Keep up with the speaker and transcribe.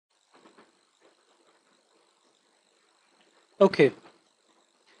Okay,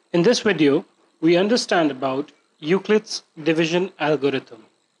 in this video, we understand about Euclid's division algorithm.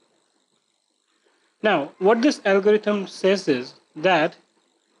 Now, what this algorithm says is that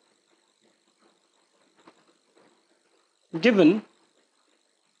given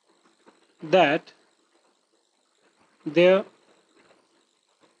that there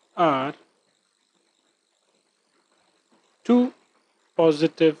are two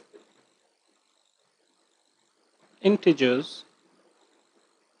positive integers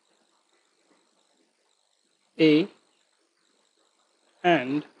a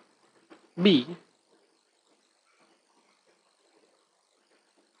and b,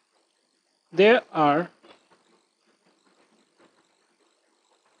 there are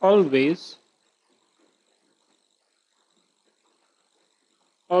always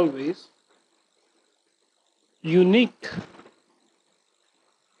unique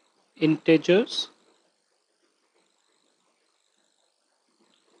integers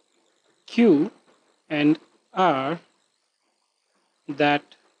q and r that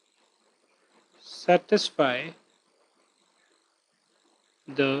satisfy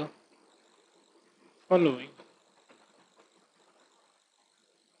the following.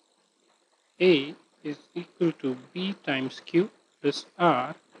 A is equal to b times q plus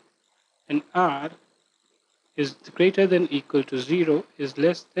r, and r is greater than equal to 0 is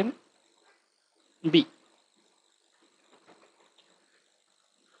less than b.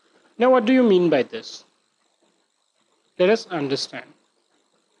 Now what do you mean by this? Let us understand.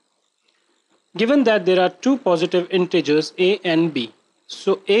 Given that there are two positive integers a and b,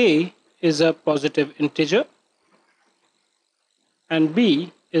 so a is a positive integer and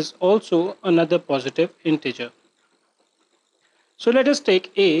b is also another positive integer. So let us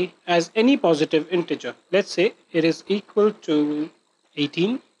take a as any positive integer. Let's say it is equal to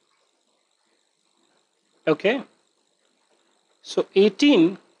 18. Okay. So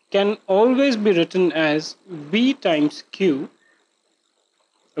 18 can always be written as b times q,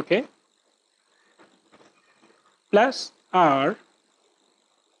 okay, plus r.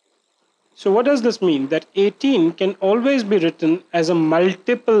 So what does this mean? That 18 can always be written as a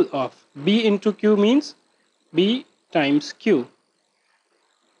multiple of b into q means b times q,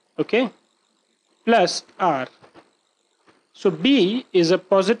 okay, plus r. So b is a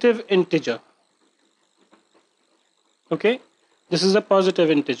positive integer, okay, this is a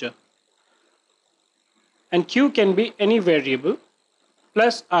positive integer, and q can be any variable,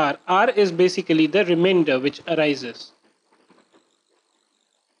 plus r. R is basically the remainder which arises.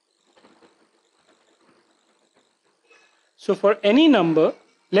 So for any number,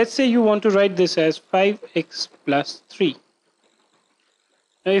 let's say you want to write this as 5x plus 3.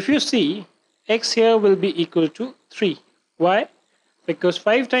 Now if you see, x here will be equal to 3. Why? Because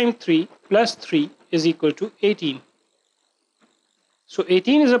 5 times 3 plus 3 is equal to 18. So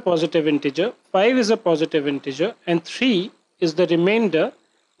 18 is a positive integer, 5 is a positive integer, and 3 is the remainder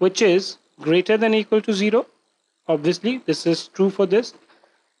which is greater than equal to 0. Obviously, this is true for this,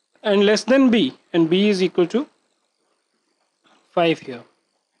 and less than b, and b is equal to 5 here.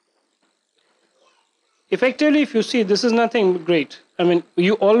 Effectively, if you see, this is nothing great. I mean,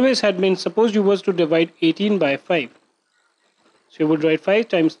 you always had been, suppose you was to divide 18 by 5. So you would write 5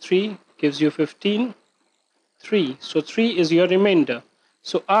 times 3 gives you 15, 3. So 3 is your remainder.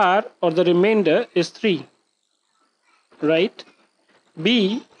 So r, or the remainder, is 3, right?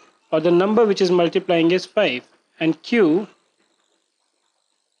 B, or the number which is multiplying, is 5. And q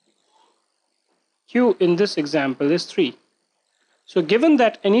in this example is 3. So given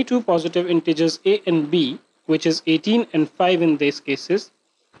that any two positive integers a and b, which is 18 and 5 in these cases,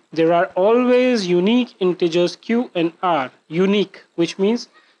 there are always unique integers q and r. Unique, which means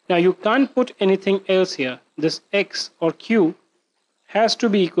now you can't put anything else here. This x or q has to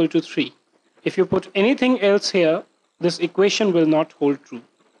be equal to 3. If you put anything else here, this equation will not hold true.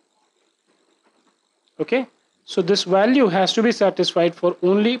 Okay? So this value has to be satisfied for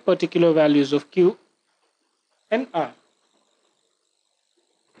only particular values of q and r.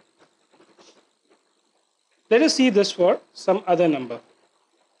 Let us see this for some other number.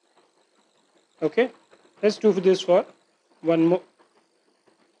 Okay, let's do this for one more.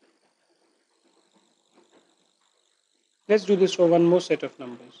 Let's do this for one more set of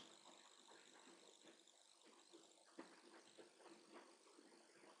numbers.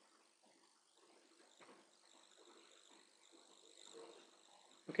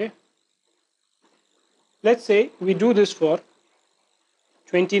 Okay, let's say we do this for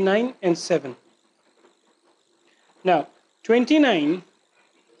 29 and 7. Now 29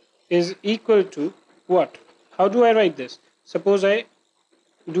 is equal to what? How do I write this? Suppose I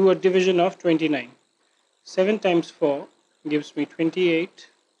do a division of 29. 7 times 4 gives me 28,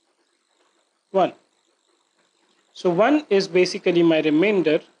 1. So 1 is basically my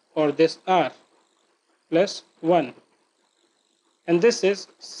remainder, or this r, plus 1. And this is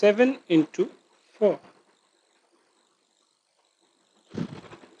 7 into 4.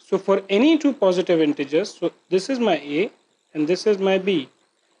 So for any two positive integers, so this is my a and this is my b.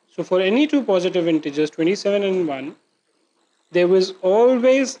 So for any two positive integers, 27 and 1, there will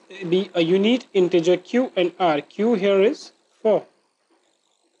always be a unique integer q and r. Q here is 4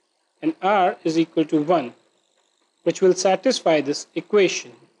 and r is equal to 1, which will satisfy this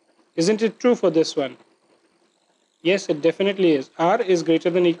equation. Isn't it true for this one? Yes, it definitely is. R is greater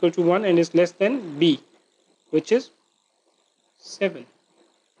than or equal to 1 and is less than b, which is 7.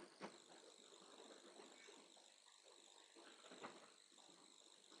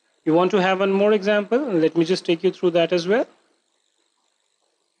 You want to have one more example? Let me just take you through that as well.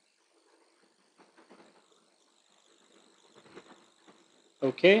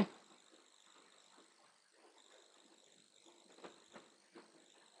 Okay.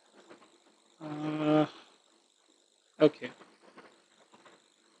 Okay.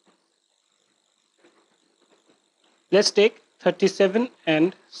 Let's take 37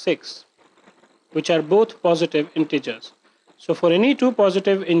 and 6, which are both positive integers. So for any two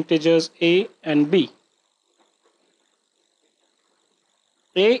positive integers a and b,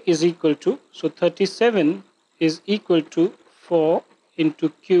 a is equal to, so 37 is equal to 4 into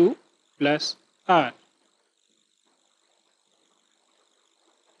q plus r.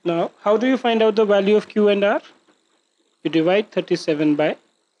 Now, how do you find out the value of q and r? You divide 37 by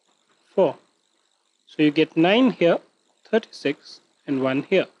 4. So you get 9 here, 36 and 1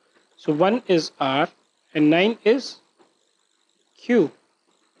 here. So 1 is r and 9 is q.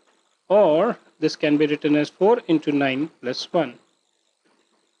 Or this can be written as 4 into 9 plus 1.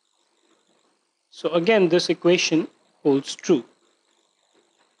 So again, this equation holds true.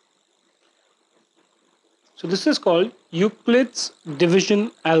 So this is called Euclid's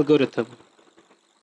division algorithm.